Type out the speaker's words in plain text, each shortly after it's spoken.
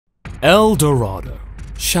El Dorado,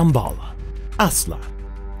 Shambhala, Aslan,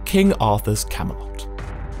 King Arthur's Camelot.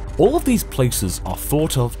 All of these places are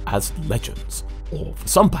thought of as legends, or for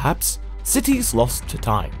some perhaps, cities lost to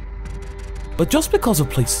time. But just because a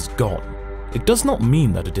place is gone, it does not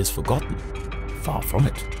mean that it is forgotten. Far from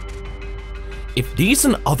it. If these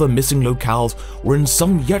and other missing locales were in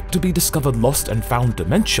some yet to be discovered lost and found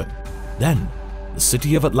dimension, then the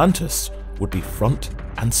City of Atlantis would be front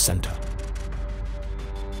and center.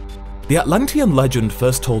 The Atlantean legend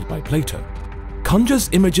first told by Plato conjures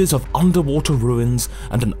images of underwater ruins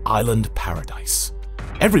and an island paradise.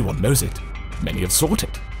 Everyone knows it, many have sought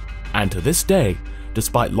it, and to this day,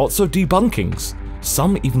 despite lots of debunkings,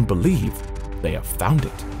 some even believe they have found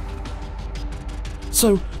it.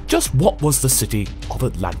 So, just what was the City of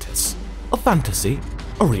Atlantis? A fantasy,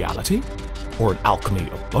 a reality, or an alchemy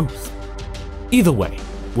of both? Either way,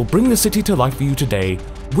 we'll bring the city to life for you today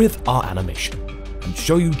with our animation, and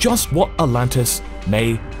show you just what Atlantis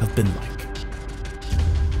may have been like.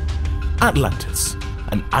 Atlantis,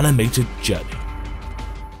 an animated journey.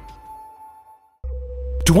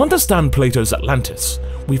 To understand Plato's Atlantis,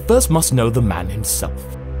 we first must know the man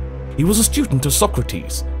himself. He was a student of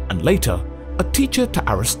Socrates, and later, a teacher to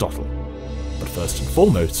Aristotle. But first and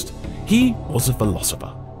foremost, he was a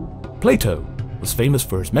philosopher. Plato was famous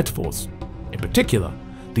for his metaphors, in particular,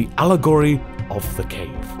 the allegory of the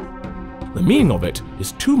cave. The meaning of it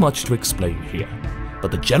is too much to explain here,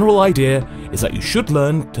 but the general idea is that you should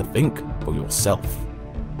learn to think for yourself.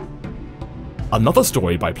 Another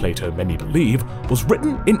story by Plato many believe was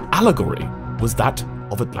written in allegory was that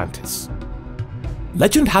of Atlantis.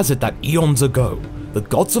 Legend has it that eons ago, the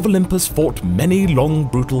gods of Olympus fought many long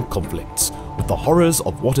brutal conflicts with the horrors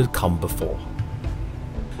of what had come before.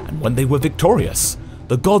 And when they were victorious,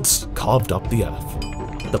 the gods carved up the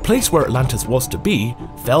earth. The place where Atlantis was to be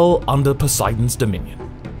fell under Poseidon's dominion.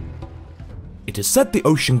 It is said the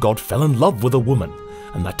ocean god fell in love with a woman,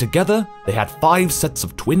 and that together they had 5 sets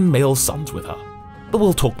of twin male sons with her, but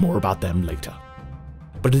we'll talk more about them later.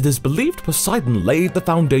 But it is believed Poseidon laid the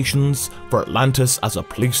foundations for Atlantis as a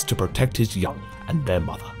place to protect his young and their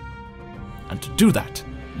mother. And to do that,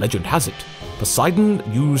 legend has it, Poseidon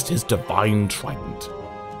used his divine trident.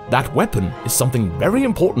 That weapon is something very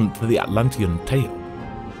important for the Atlantean tale.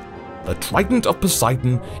 The Trident of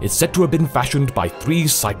Poseidon is said to have been fashioned by 3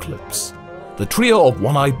 Cyclopes. The trio of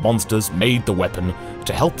one-eyed monsters made the weapon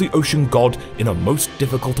to help the ocean god in a most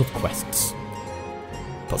difficult of quests.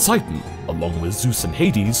 Poseidon, along with Zeus and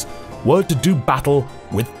Hades, were to do battle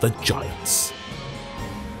with the giants.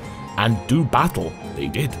 And do battle they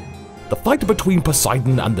did. The fight between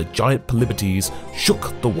Poseidon and the giant Polyphetes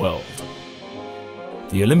shook the world.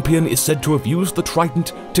 The Olympian is said to have used the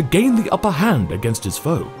trident to gain the upper hand against his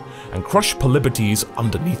foe, and crush Polyphetes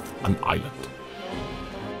underneath an island.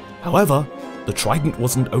 However, the trident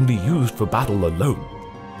wasn't only used for battle alone.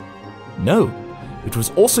 No, it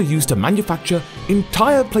was also used to manufacture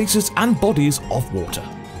entire places and bodies of water.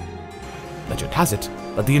 Legend has it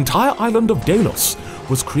that the entire island of Delos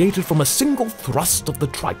was created from a single thrust of the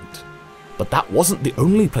trident, but that wasn't the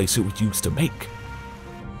only place it was used to make.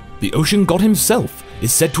 The ocean god himself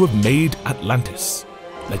is said to have made Atlantis.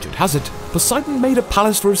 Legend has it, Poseidon made a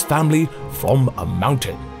palace for his family from a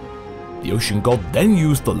mountain. The ocean god then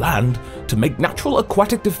used the land to make natural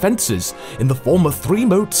aquatic defenses in the form of 3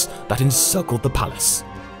 moats that encircled the palace.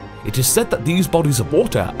 It is said that these bodies of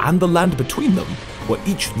water and the land between them were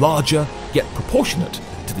each larger yet proportionate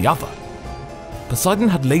to the other. Poseidon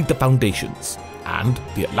had laid the foundations, and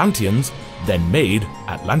the Atlanteans then made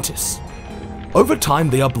Atlantis. Over time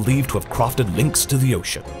they are believed to have crafted links to the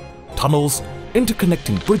ocean, tunnels,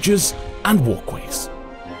 interconnecting bridges, and walkways.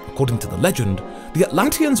 According to the legend, the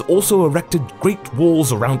Atlanteans also erected great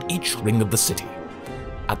walls around each ring of the city.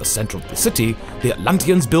 At the center of the city, the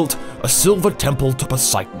Atlanteans built a silver temple to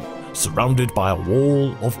Poseidon, surrounded by a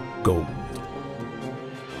wall of gold.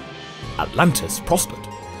 Atlantis prospered.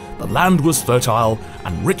 The land was fertile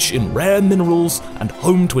and rich in rare minerals and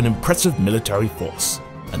home to an impressive military force,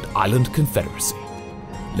 an island confederacy,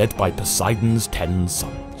 led by Poseidon's 10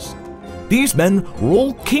 sons. These men were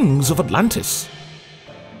all kings of Atlantis.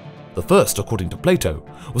 The first, according to Plato,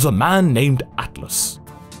 was a man named Atlas.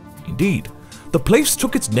 Indeed, the place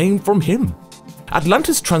took its name from him.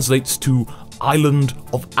 Atlantis translates to Island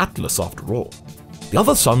of Atlas after all. The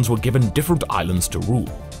other sons were given different islands to rule,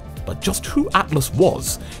 but just who Atlas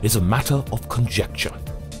was is a matter of conjecture.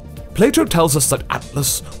 Plato tells us that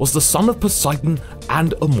Atlas was the son of Poseidon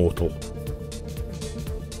and a mortal.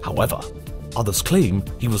 However, others claim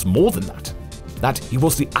he was more than that he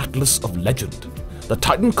was the Atlas of legend, the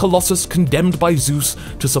Titan Colossus condemned by Zeus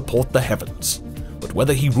to support the heavens, but but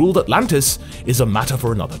whether he ruled Atlantis is a matter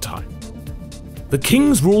for another time. The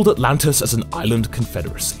kings ruled Atlantis as an island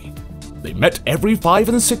confederacy. They met every 5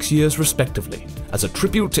 and 6 years respectively, as a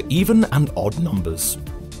tribute to even and odd numbers.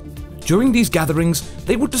 During these gatherings,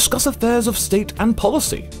 they would discuss affairs of state and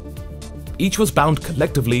policy. Each was bound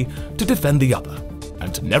collectively to defend the other,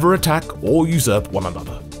 and to never attack or usurp one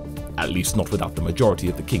another, at least not without the majority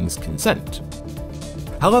of the king's consent.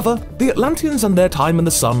 However, the Atlanteans and their time in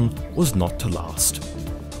the sun was not to last.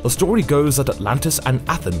 The story goes that Atlantis and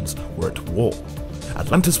Athens were at war.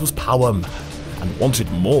 Atlantis was power mad and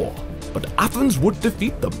wanted more, but Athens would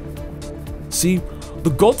defeat them. See,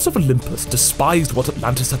 the gods of Olympus despised what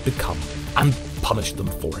Atlantis had become and punished them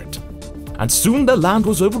for it. And soon their land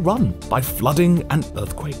was overrun by flooding and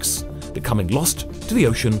earthquakes, becoming lost to the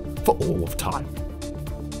ocean for all of time.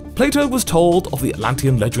 Plato was told of the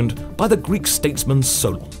Atlantean legend by the Greek statesman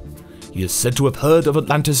Solon. He is said to have heard of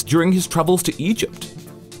Atlantis during his travels to Egypt.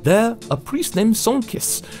 There, a priest named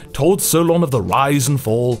Sonkis told Solon of the rise and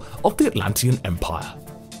fall of the Atlantean Empire.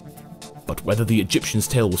 But whether the Egyptian's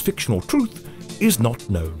tale was fiction or truth is not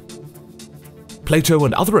known. Plato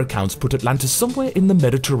and other accounts put Atlantis somewhere in the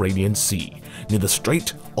Mediterranean Sea, near the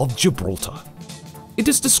Strait of Gibraltar. It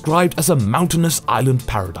is described as a mountainous island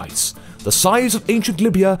paradise, the size of ancient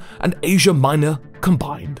Libya and Asia Minor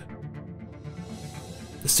combined.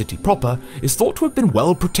 The city proper is thought to have been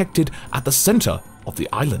well protected at the center of the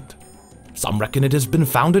island. Some reckon it has been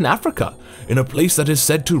found in Africa, in a place that is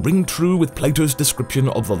said to ring true with Plato's description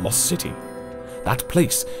of the lost city. That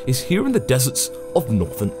place is here in the deserts of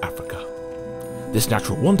northern Africa. This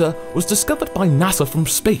natural wonder was discovered by NASA from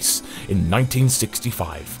space in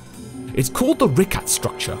 1965. It's called the richat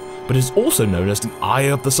structure, but is also known as the Eye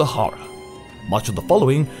of the Sahara. Much of the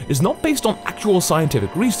following is not based on actual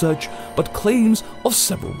scientific research, but claims of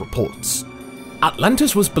several reports.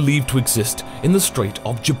 Atlantis was believed to exist in the Strait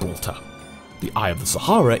of Gibraltar. The Eye of the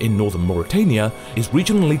Sahara in northern Mauritania is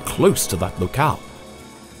regionally close to that locale.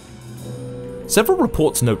 Several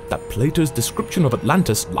reports note that Plato's description of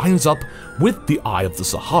Atlantis lines up with the Eye of the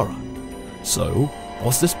Sahara. So,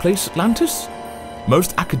 was this place Atlantis?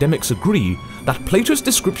 Most academics agree that Plato's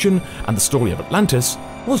description and the story of Atlantis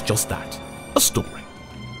was just that, a story.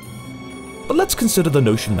 But let's consider the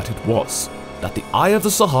notion that it was, that the Eye of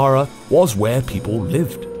the Sahara was where people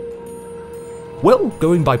lived. Well,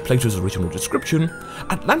 going by Plato's original description,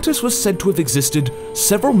 Atlantis was said to have existed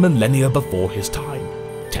several millennia before his time,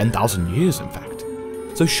 10,000 years in fact.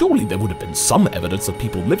 So surely there would have been some evidence of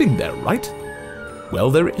people living there, right? Well,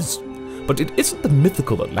 there is, but it isn't the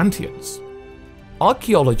mythical Atlanteans.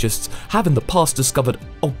 Archaeologists have in the past discovered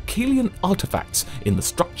Orkelian artifacts in the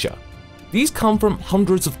structure. These come from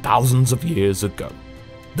hundreds of thousands of years ago.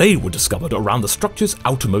 They were discovered around the structure's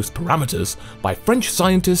outermost parameters by French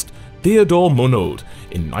scientist Théodore Monod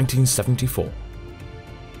in 1974.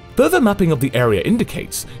 Further mapping of the area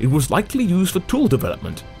indicates it was likely used for tool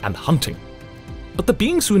development and hunting. But the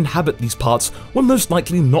beings who inhabit these parts were most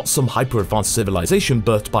likely not some hyper-advanced civilization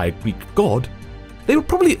birthed by a Greek god. They were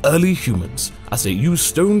probably early humans, as they used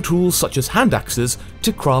stone tools such as hand axes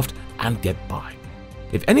to craft and get by.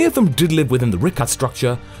 If any of them did live within the richat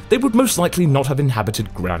structure, they would most likely not have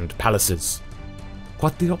inhabited grand palaces.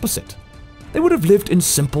 Quite the opposite. They would have lived in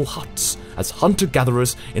simple huts, as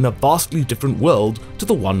hunter-gatherers in a vastly different world to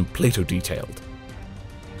the one Plato detailed.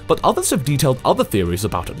 But others have detailed other theories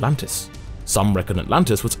about Atlantis. Some reckon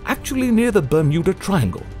Atlantis was actually near the Bermuda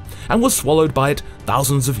Triangle, and was swallowed by it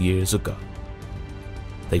thousands of years ago.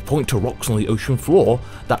 They point to rocks on the ocean floor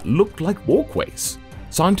that looked like walkways.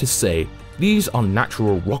 Scientists say these are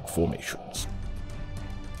natural rock formations.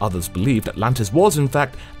 Others believed Atlantis was in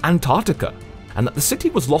fact Antarctica, and that the city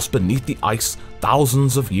was lost beneath the ice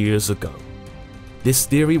thousands of years ago. This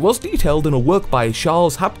theory was detailed in a work by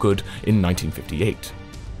Charles Hapgood in 1958.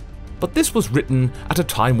 But this was written at a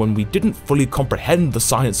time when we didn't fully comprehend the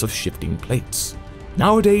science of shifting plates.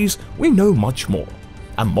 Nowadays, we know much more,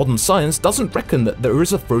 and modern science doesn't reckon that there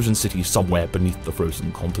is a frozen city somewhere beneath the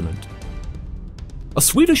frozen continent. A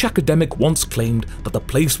Swedish academic once claimed that the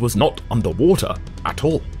place was not underwater at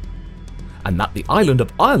all, and that the island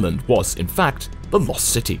of Ireland was, in fact, the lost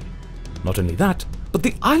city. Not only that, but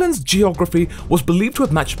the island's geography was believed to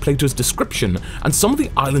have matched Plato's description, and some of the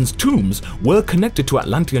island's tombs were connected to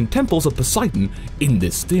Atlantean temples of Poseidon in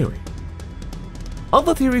this theory.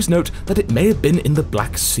 Other theories note that it may have been in the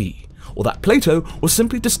Black Sea, or that Plato was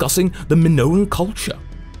simply discussing the Minoan culture.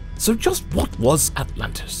 So just what was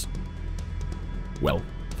Atlantis? Well,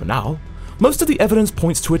 for now, most of the evidence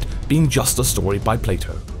points to it being just a story by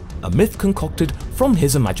Plato, a myth concocted from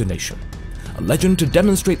his imagination, a legend to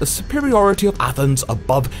demonstrate the superiority of Athens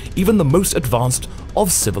above even the most advanced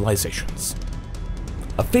of civilizations.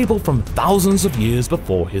 A fable from thousands of years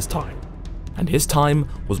before his time, and his time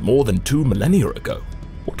was more than 2 millennia ago.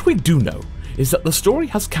 What we do know is that the story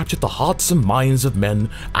has captured the hearts and minds of men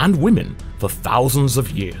and women for thousands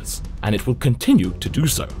of years, and it will continue to do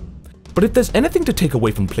so. But if there's anything to take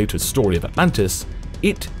away from Plato's story of Atlantis,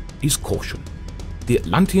 it is caution. The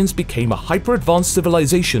Atlanteans became a hyper-advanced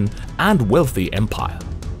civilization and wealthy empire.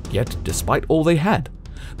 Yet, despite all they had,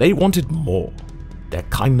 they wanted more. Their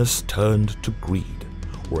kindness turned to greed.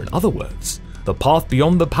 Or in other words, the path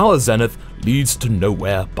beyond the power zenith leads to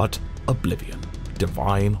nowhere but oblivion,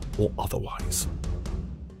 divine or otherwise.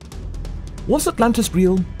 Was Atlantis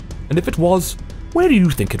real? And if it was, where do you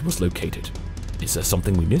think it was located? Is there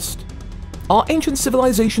something we missed? Are ancient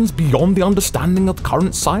civilizations beyond the understanding of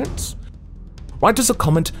current science? Write us a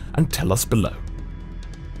comment and tell us below.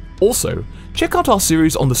 Also, check out our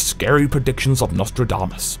series on the scary predictions of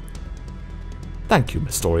Nostradamus. Thank you,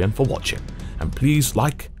 Mystorian, for watching, and please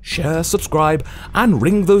like, share, subscribe, and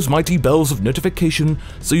ring those mighty bells of notification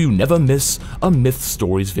so you never miss a Myth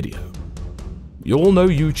Stories video. You all know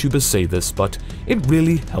YouTubers say this, but it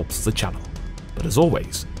really helps the channel. But as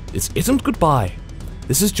always, this isn't goodbye.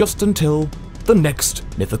 This is just until the next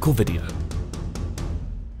mythical video.